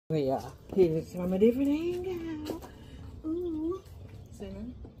Yeah, here's from a different angle. Ooh, center.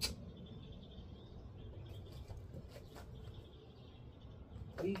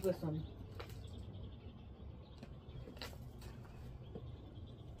 These were some.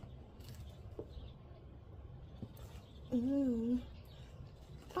 Ooh.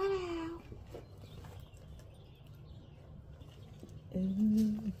 Wow.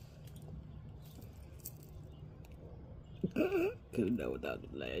 Ooh. Couldn't know without the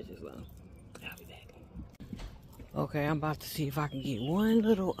lashes on. I'll be back. Okay, I'm about to see if I can get one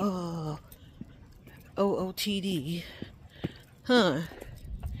little OOTD. Huh?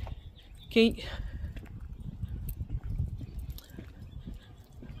 Can you,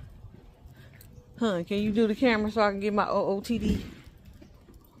 can you do the camera so I can get my OOTD?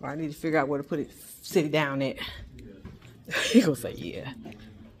 Or I need to figure out where to put it, sit it down at. He gonna say yeah.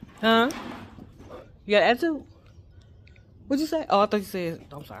 Huh? You got attitude? What'd you say? Oh, I thought you said,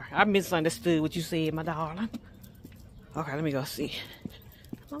 I'm sorry. I misunderstood what you said, my darling. Okay, let me go see.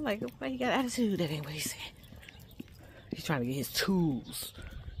 I'm like, why you got attitude? That ain't what he said. He's trying to get his tools.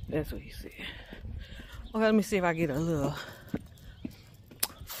 That's what he said. Okay, let me see if I get a little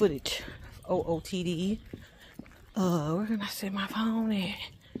footage. OOTD. Where can I set my phone at?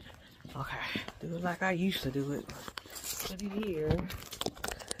 Okay, do it like I used to do it. Put it here.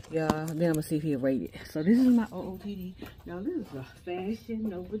 Yeah, then I'm gonna see if he'll rate it. So this is my OOTD. Now this is a Fashion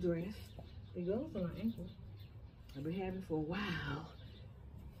Nova dress. It goes on my ankle. I've been having it for a while.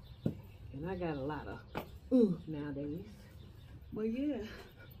 And I got a lot of nowadays. But yeah.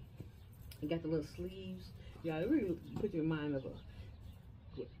 I got the little sleeves. Yeah, it really put you in mind of a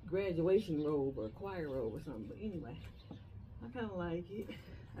graduation robe or a choir robe or something. But anyway, I kind of like it.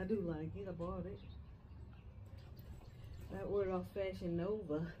 I do like it. I bought it. I ordered off Fashion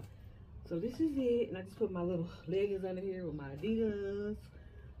Nova. So this is it. And I just put my little leggings under here with my Adidas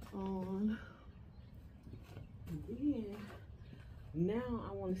on. And then, now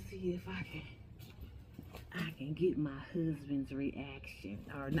I want to see if I can get my husband's reaction.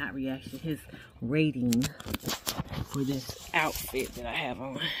 Or not reaction, his rating for this outfit that I have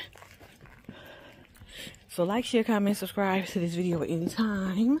on. So like, share, comment, subscribe to this video at any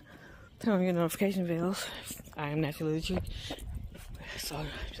time. Turn on your notification bells. I am Naturalee'LaTree. So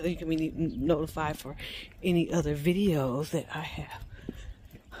you can be notified for any other videos that I have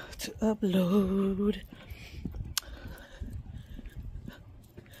to upload.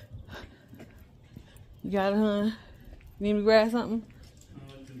 You got it, huh? You need me to grab something?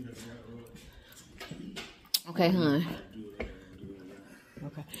 Okay, hon.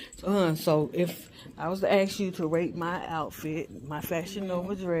 Okay. So, so if I was to ask you to rate my outfit, my Fashion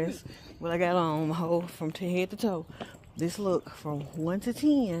Nova dress, what I got on, my whole from head to toe, this look from 1 to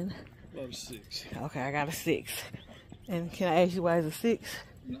 10. About a 6. Okay, I got a 6. And can I ask you why it's a 6?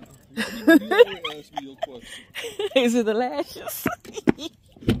 No. You ask me your question. Is it the lashes?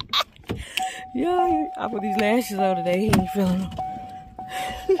 Yeah, I put these lashes on today. He ain't feeling them.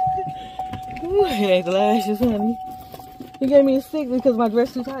 Ooh, it ain't the lashes, honey. He gave me a 6 because my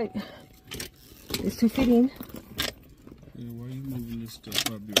dress too tight. It's too fitting. Yeah, why are you moving this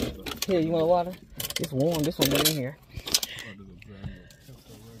stuff? I'll be right up. Here, you want water? It's warm. This one went in here.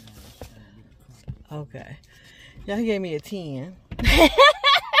 Okay. Yeah, he gave me a 10.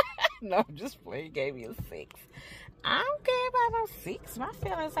 No, I'm just playing. He gave me a 6. I don't care about no 6. My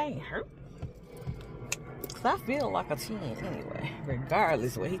feelings ain't hurt. Cause I feel like a 10 anyway,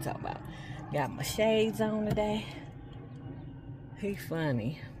 regardless of what he talking about. Got my shades on today. He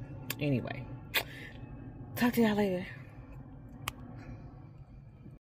funny. Anyway, talk to y'all later.